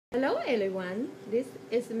Hello everyone, this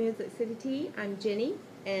is Music City Tea. I'm Jenny,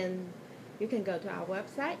 and you can go to our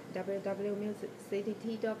website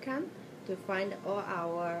www.musiccitytea.com to find all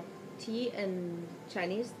our tea and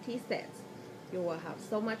Chinese tea sets. You will have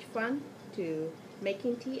so much fun to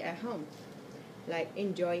making tea at home, like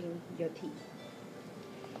enjoying your tea.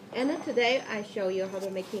 And today I show you how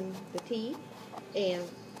to making the tea, and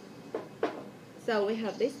so we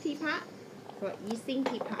have this teapot for Yixing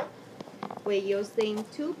teapot. We're using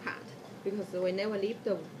two pots because we never leave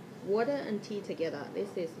the water and tea together. This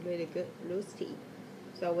is really good loose tea.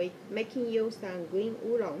 So we're making use some green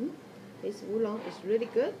oolong. This oolong is really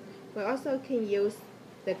good. We also can use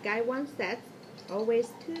the Tieguanyin set,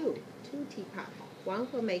 always two teapots. One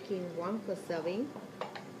for making, one for serving.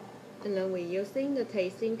 And then we're using the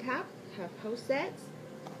tasting cup, have whole sets,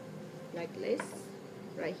 like this,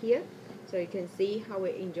 right here. So you can see how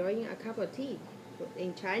we're enjoying a cup of tea.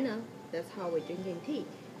 In China, that's how we're drinking tea,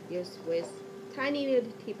 used with tiny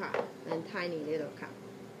little teapot and tiny little cup.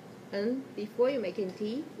 And before you're making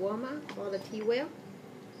tea, warm up all the tea well.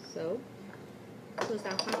 So put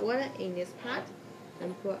some hot water in this pot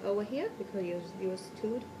and pour over here because you use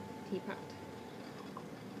two teapots.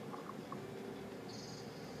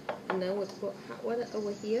 And then we put hot water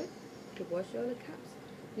over here to wash all the cups.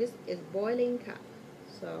 This is boiling cup,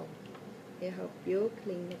 so it helps you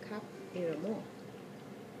clean the cup even more.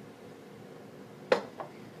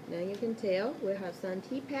 Now you can tell we have some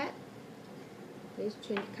tea pad. These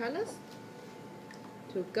change colors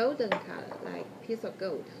to golden color, like piece of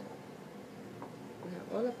gold. We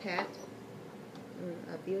have all the pad,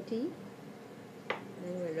 a beauty.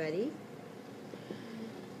 And we're ready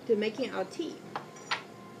to making our tea.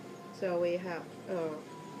 So we have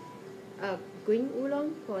a green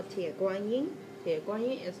oolong for Tieguanyin.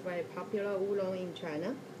 Tieguanyin is very popular oolong in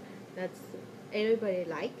China. That's everybody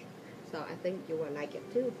like. So I think you will like it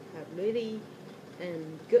too. Have really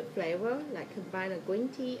good flavor, like combine a green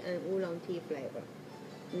tea and oolong tea flavor.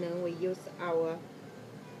 And then we use our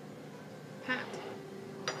pot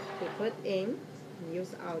to put in. And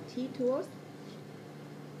use our tea tools.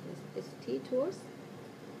 This is tea tools.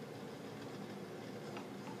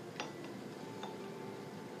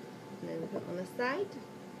 And then put on the side.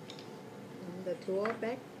 And the tool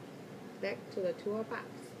back to the toolbox.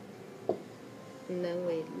 And then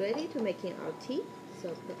we're ready to making our tea. So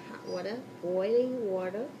put hot water, boiling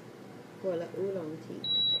water for the oolong tea.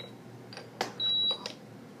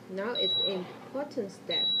 Now it's an important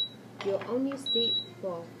step. You only steep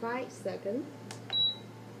for 5 seconds.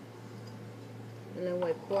 And then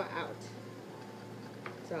we pour out.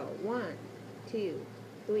 So 1, 2,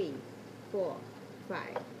 3, 4,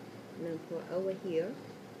 5. And then pour over here.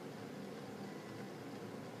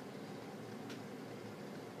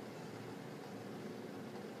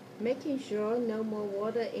 Making sure no more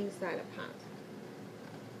water inside the pot.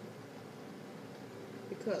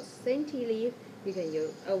 Because same tea leaf, you can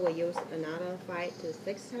overuse another 5 to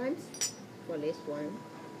 6 times for this one.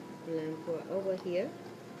 And then pour over here.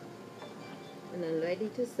 And then ready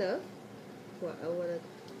to serve. Pour over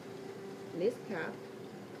this cup.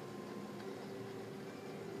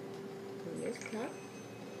 And this cup.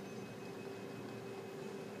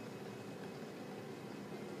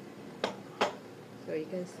 So you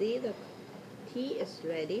can see the tea is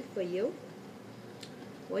ready for you.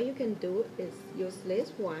 What you can do is use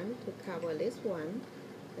this one to cover this one,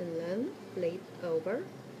 and then flip over,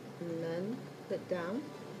 and then put down,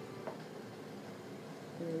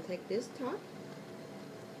 and then take this top,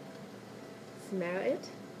 smell it,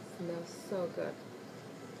 smells so good,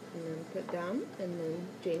 and then put down, and then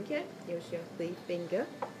drink it. Use your 3 fingers,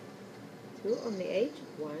 2 on the edge,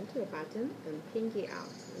 1 to the bottom, and pinky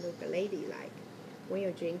out. Look ladylike. When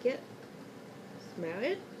you drink it, smell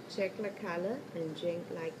it, check the color, and drink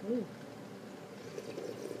like me.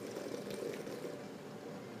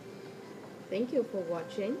 Thank you for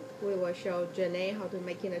watching. We will show Janae how to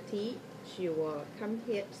making a tea. She will come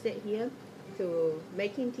here, sit here to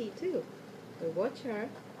making tea too. We watch her.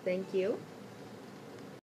 Thank you.